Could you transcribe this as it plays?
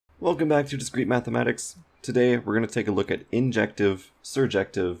Welcome back to Discrete Mathematics. Today we're going to take a look at injective,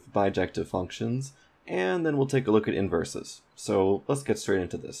 surjective, bijective functions, and then we'll take a look at inverses. So let's get straight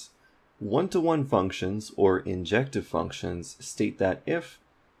into this. One-to-one functions, or injective functions, state that if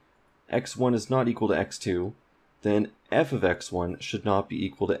x1 is not equal to x2, then f of x1 should not be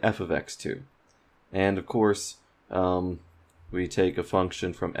equal to f of x2. And of course, we take a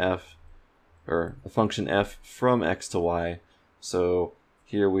function from f, or a function f from x to y. So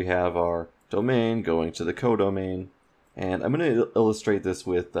here we have our domain going to the codomain, and I'm going to illustrate this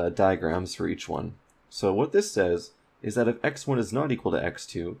with diagrams for each one. So what this says is that if x1 is not equal to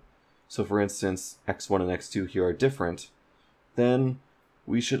x2, so for instance x1 and x2 here are different, then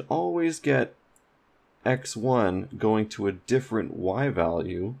we should always get x1 going to a different y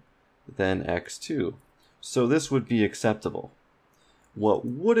value than x2. So this would be acceptable. What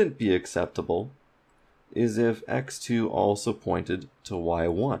wouldn't be acceptable is if x2 also pointed to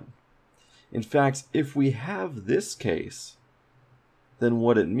y1. In fact, if we have this case, then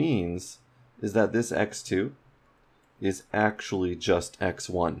what it means is that this x2 is actually just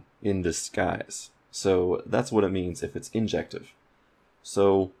x1 in disguise. So that's what it means if it's injective.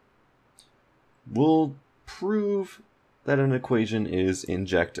 So we'll prove that an equation is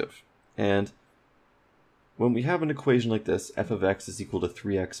injective. And when we have an equation like this, f of x is equal to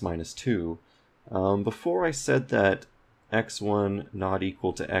 3x minus 2, before I said that x1 not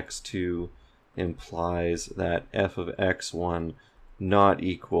equal to x2 implies that f of x1 not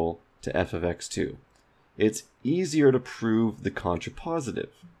equal to f of x2. It's easier to prove the contrapositive.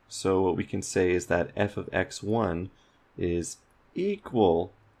 So what we can say is that f of x1 is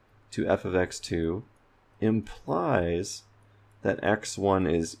equal to f of x2 implies that x1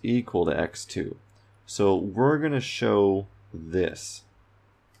 is equal to x2. So we're going to show this.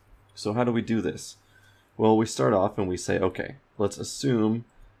 So how do we do this? Well, we start off and we say, okay, let's assume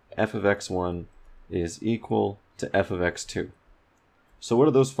f of x1 is equal to f of x2. So what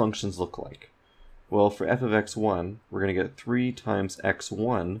do those functions look like? Well, for f of x1, we're going to get 3 times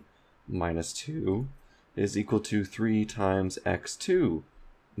x1 minus 2 is equal to 3 times x2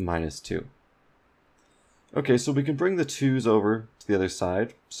 minus 2. Okay, so we can bring the 2's over to the other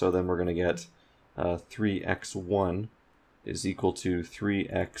side. So then we're going to get 3x1 is equal to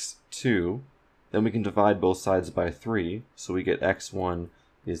 3x2. Then we can divide both sides by 3, so we get x1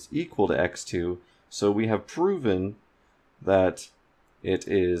 is equal to x2. So we have proven that it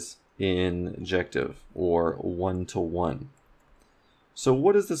is injective, or one-to-one. So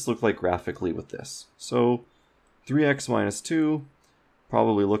what does this look like graphically with this? So 3x minus 2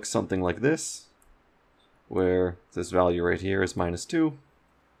 probably looks something like this, where this value right here is minus 2.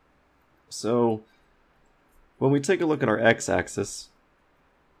 So when we take a look at our x-axis,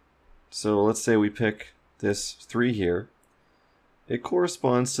 so let's say we pick this 3 here, it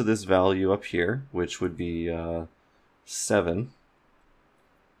corresponds to this value up here, which would be 7.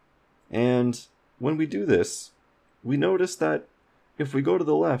 And when we do this, we notice that if we go to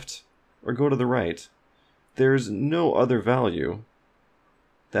the left or go to the right, there's no other value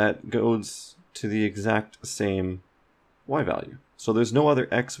that goes to the exact same y value. So there's no other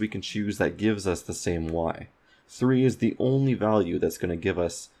x we can choose that gives us the same y. 3 is the only value that's going to give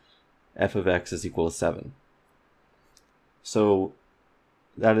us f of x is equal to 7. So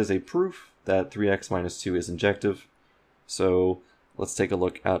that is a proof that 3x minus 2 is injective. So let's take a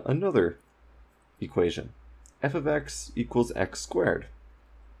look at another equation. F of x equals x squared.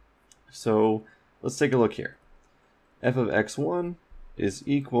 So let's take a look here. F of x1 is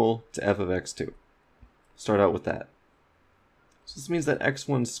equal to f of x2. Start out with that. So this means that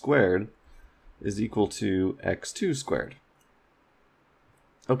x1 squared is equal to x2 squared.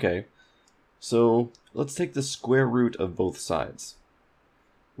 Okay, so let's take the square root of both sides.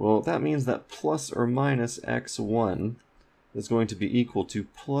 Well, that means that plus or minus x1 is going to be equal to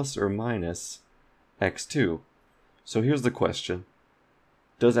plus or minus x2. So here's the question.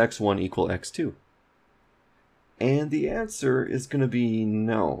 Does x1 equal x2? And the answer is going to be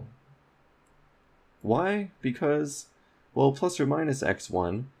no. Why? Because, well, plus or minus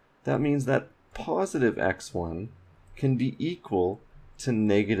x1, that means that positive x1 can be equal to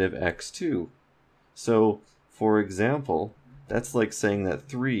negative x2. So, for example, that's like saying that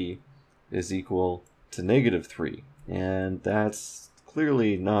 3 is equal to negative 3. And that's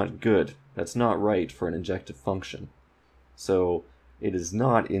clearly not good. That's not right for an injective function. So it is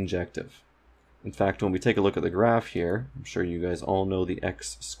not injective. In fact, when we take a look at the graph here, I'm sure you guys all know the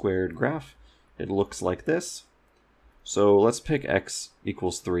x squared graph. It looks like this. So let's pick x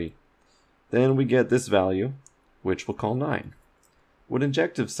equals 3. Then we get this value, which we'll call 9. What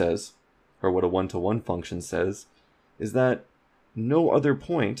injective says, or what a one-to-one function says, is that no other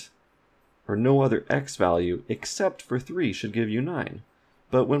point or no other x value except for 3 should give you 9.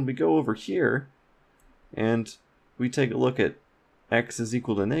 But when we go over here and we take a look at x is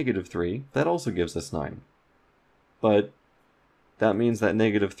equal to -3, that also gives us 9. But that means that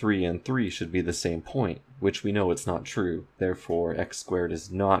 -3 and 3 should be the same point, which we know it's not true. Therefore, x squared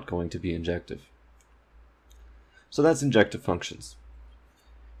is not going to be injective. So that's injective functions.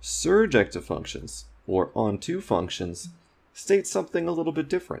 Surjective functions, or onto functions, state something a little bit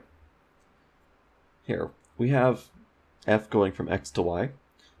different. Here, we have f going from x to y.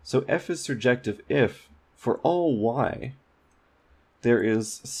 So f is surjective if, for all y, there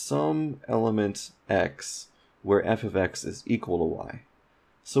is some element x where f of x is equal to y.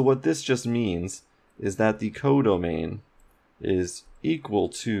 So what this just means is that the codomain is equal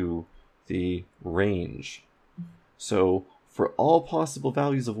to the range. So for all possible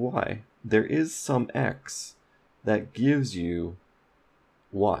values of y, there is some x that gives you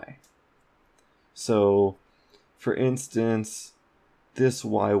y. So, for instance, this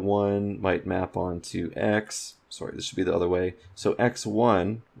y1 might map onto x. Sorry, this should be the other way. So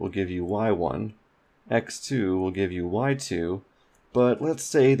x1 will give you y1, x2 will give you y2, but let's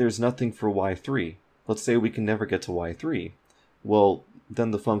say there's nothing for y3. Let's say we can never get to y3. Well,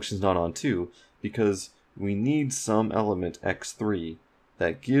 then the function's not onto, because we need some element x3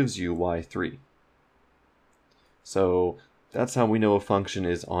 that gives you y3. So that's how we know a function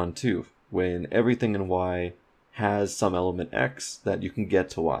is onto, when everything in y has some element x that you can get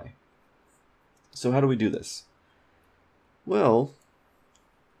to y. So how do we do this? Well,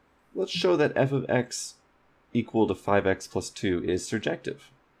 let's show that f of x equal to 5x plus 2 is surjective.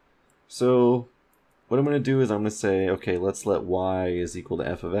 So what I'm going to do is I'm going to say, okay, let's let y is equal to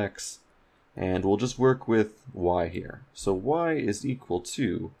f of x, and we'll just work with y here. So y is equal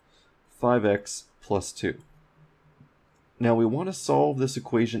to 5x plus 2. Now we want to solve this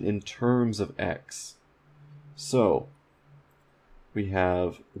equation in terms of x. So we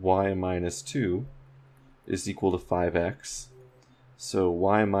have y minus 2 is equal to 5x. So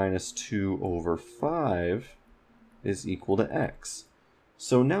y minus 2 over 5 is equal to x.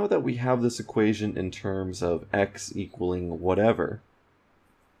 So now that we have this equation in terms of x equaling whatever,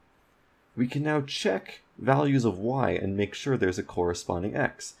 we can now check values of y and make sure there's a corresponding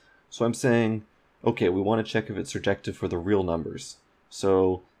x. So I'm saying, okay, we want to check if it's surjective for the real numbers.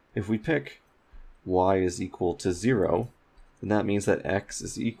 So if we pick y is equal to 0, then that means that x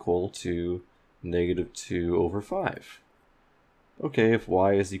is equal to -2 over 5. Okay, if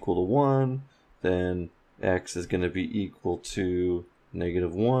y is equal to 1, then x is going to be equal to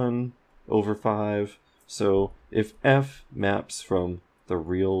 -1 over 5. So if f maps from the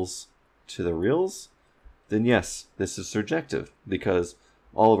reals to the reals, then yes, this is surjective, because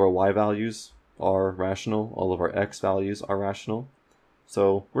all of our y values are rational, all of our x values are rational,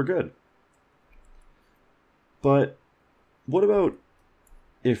 so we're good. But what about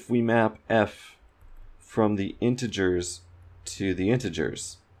if we map f from the integers to the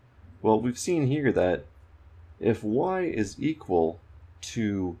integers? Well, we've seen here that if y is equal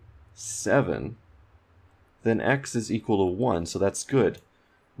to 7, then x is equal to 1, so that's good.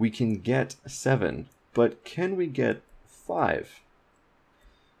 We can get 7, but can we get 5?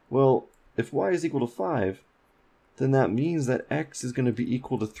 Well, if y is equal to 5, then that means that x is going to be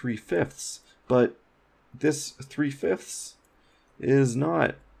equal to 3/5, but this 3/5 is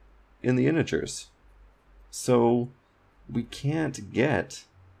not in the integers. So we can't get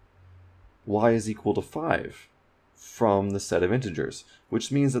y is equal to 5 from the set of integers,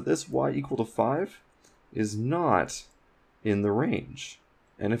 which means that this y equal to 5 is not in the range.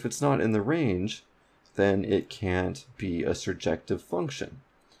 And if it's not in the range, then it can't be a surjective function.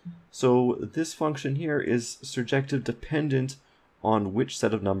 So this function here is surjective dependent on which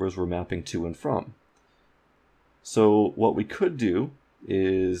set of numbers we're mapping to and from. So what we could do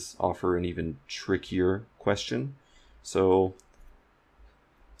is offer an even trickier question. So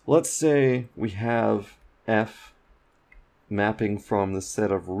let's say we have f mapping from the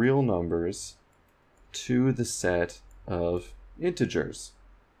set of real numbers to the set of integers.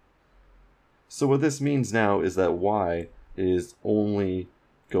 So what this means now is that y is only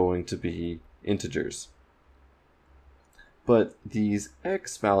going to be integers. But these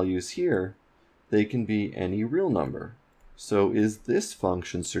x values here, they can be any real number. So is this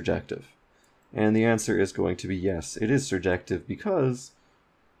function surjective? And the answer is going to be yes, it is surjective, because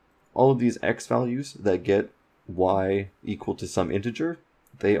all of these x values that get y equal to some integer,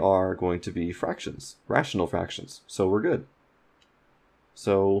 they are going to be fractions, rational fractions. So we're good.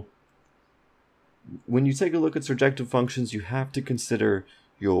 So when you take a look at surjective functions, you have to consider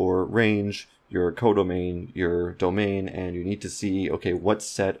your range, your codomain, your domain, and you need to see, okay, what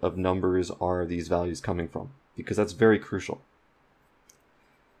set of numbers are these values coming from? Because that's very crucial.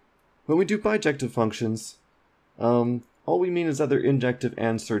 When we do bijective functions, all we mean is that they're injective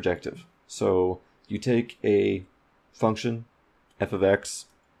and surjective. So you take a function, f of x,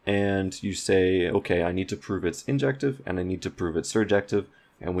 and you say, okay, I need to prove it's injective and I need to prove it's surjective,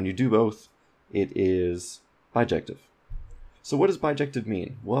 and when you do both, it is bijective. So what does bijective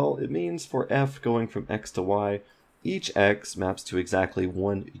mean? Well, it means for f going from x to y, each x maps to exactly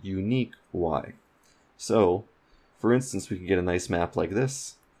one unique y. So, for instance, we can get a nice map like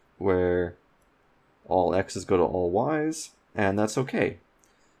this, where all x's go to all y's, and that's okay.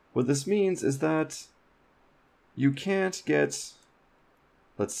 What this means is that you can't get,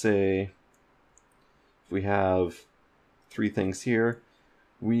 let's say, if we have three things here,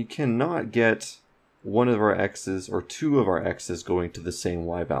 we cannot get one of our x's or two of our x's going to the same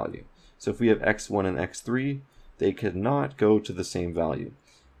y value. So if we have x1 and x3, they cannot go to the same value.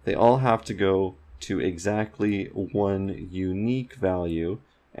 They all have to go to exactly one unique value,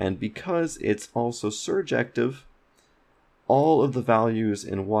 and because it's also surjective, all of the values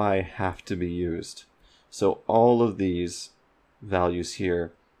in y have to be used. So all of these values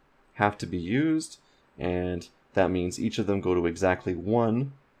here have to be used, and that means each of them go to exactly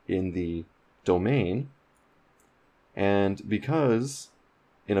 1 in the domain. And because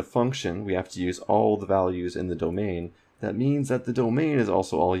in a function we have to use all the values in the domain, that means that the domain is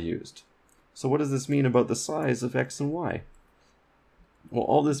also all used. So what does this mean about the size of x and y? Well,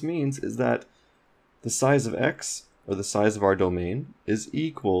 all this means is that the size of x, or the size of our domain, is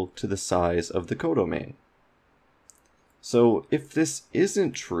equal to the size of the codomain. So if this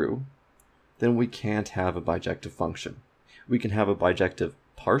isn't true, then we can't have a bijective function. We can have a bijective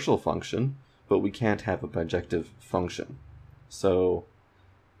partial function, but we can't have a bijective function. So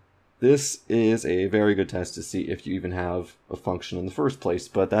this is a very good test to see if you even have a function in the first place,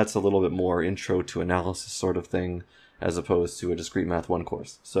 but that's a little bit more intro to analysis sort of thing, as opposed to a discrete math 1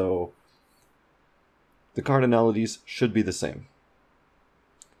 course. So the cardinalities should be the same.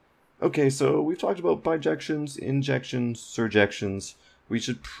 Okay, so we've talked about bijections, injections, surjections. We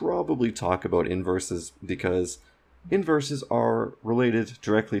should probably talk about inverses, because inverses are related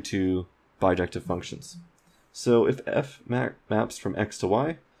directly to bijective functions. So if f maps from x to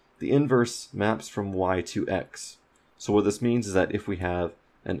y, the inverse maps from y to x. So what this means is that if we have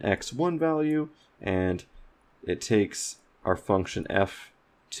an x1 value and it takes our function f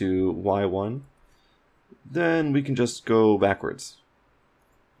to y1, then we can just go backwards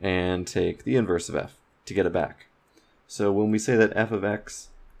and take the inverse of f to get it back. So when we say that f of x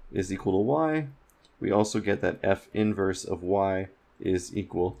is equal to y, we also get that f inverse of y is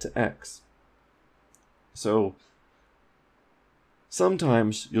equal to x. So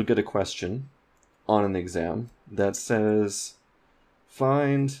sometimes you'll get a question on an exam that says,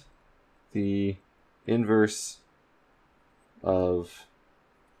 find the inverse of,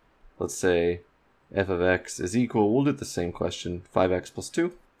 let's say, f of x is equal, we'll do the same question, 5x plus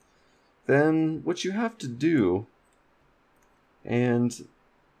 2. Then what you have to do, and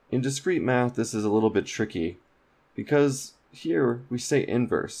in discrete math this is a little bit tricky, because here we say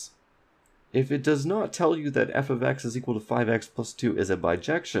inverse. If it does not tell you that f of x is equal to 5x plus 2 is a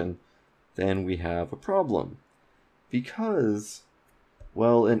bijection, then we have a problem. Because,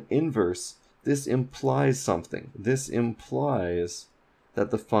 well, an inverse, this implies something. This implies that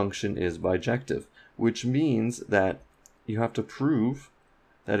the function is bijective, which means that you have to prove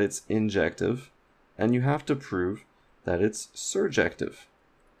that it's injective, and you have to prove that it's surjective.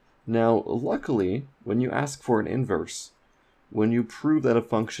 Now, luckily, when you ask for an inverse, when you prove that a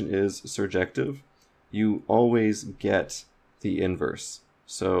function is surjective, you always get the inverse.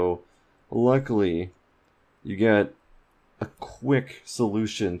 So, luckily, you get a quick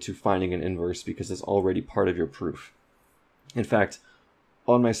solution to finding an inverse because it's already part of your proof. In fact,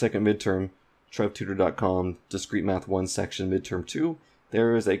 on my second midterm, trevtutor.com, Discrete Math 1 section, midterm 2,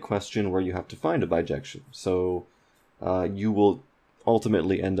 there is a question where you have to find a bijection. So you will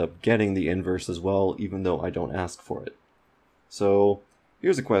ultimately end up getting the inverse as well, even though I don't ask for it. So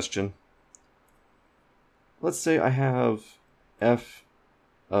here's a question. Let's say I have f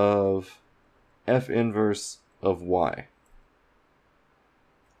of f inverse of y.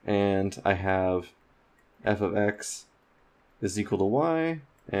 And I have f of x is equal to y,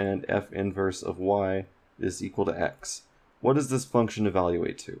 and f inverse of y is equal to x. What does this function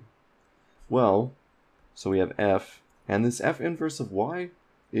evaluate to? Well, so we have f, and this f inverse of y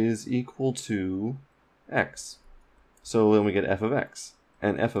is equal to x. So then we get f of x,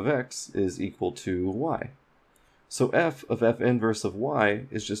 and f of x is equal to y. So f of f inverse of y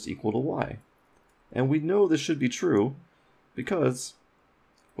is just equal to y. And we know this should be true because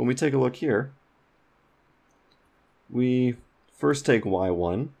when we take a look here, we first take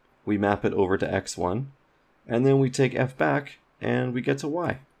y1, we map it over to x1, and then we take f back and we get to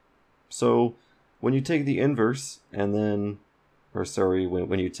y. So when you take the inverse and then, or sorry,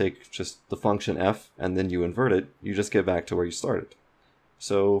 when you take just the function f and then you invert it, you just get back to where you started.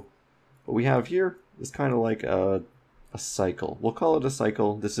 So what we have here is kind of like a cycle. We'll call it a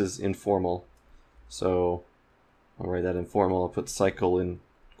cycle. This is informal. So I'll write that informal. I'll put cycle in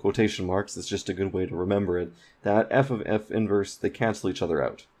quotation marks. It's just a good way to remember it. That f of f inverse, they cancel each other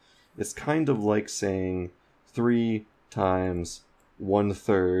out. It's kind of like saying 3 times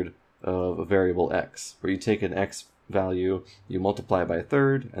 1/3 of a variable x, where you take an x value, you multiply by a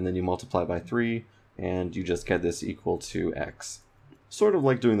third, and then you multiply by 3, and you just get this equal to x. Sort of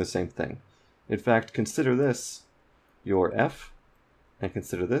like doing the same thing. In fact, consider this your f, and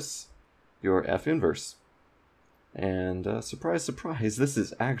consider this your f inverse. And surprise, surprise, this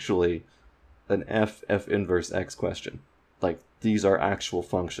is actually an f inverse x question. Like, these are actual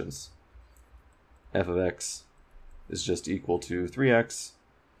functions. F of x is just equal to 3x,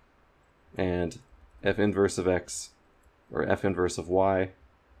 and f inverse of x, or f inverse of y,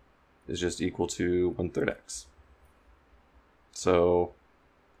 is just equal to 1/3 x. So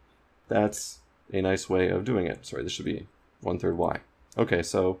that's a nice way of doing it. Sorry, this should be 1/3 y. Okay,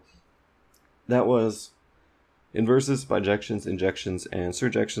 so that was inverses, bijections, injections, and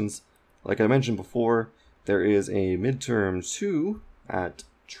surjections. Like I mentioned before, there is a midterm 2 at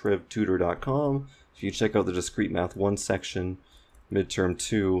trevtutor.com. If you check out the Discrete Math 1 section, midterm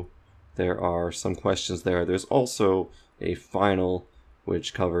 2, there are some questions there. There's also a final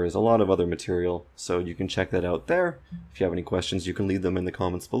which covers a lot of other material, so you can check that out there. If you have any questions, you can leave them in the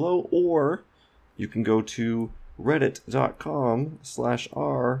comments below, or you can go to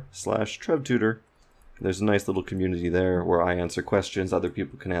reddit.com/r/trevtutor. There's a nice little community there where I answer questions other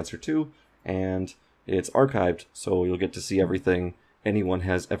people can answer too, and it's archived, so you'll get to see everything anyone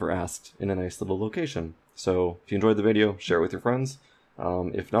has ever asked in a nice little location. So if you enjoyed the video, share it with your friends.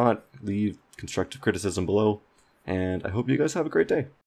 If not, leave constructive criticism below, and I hope you guys have a great day.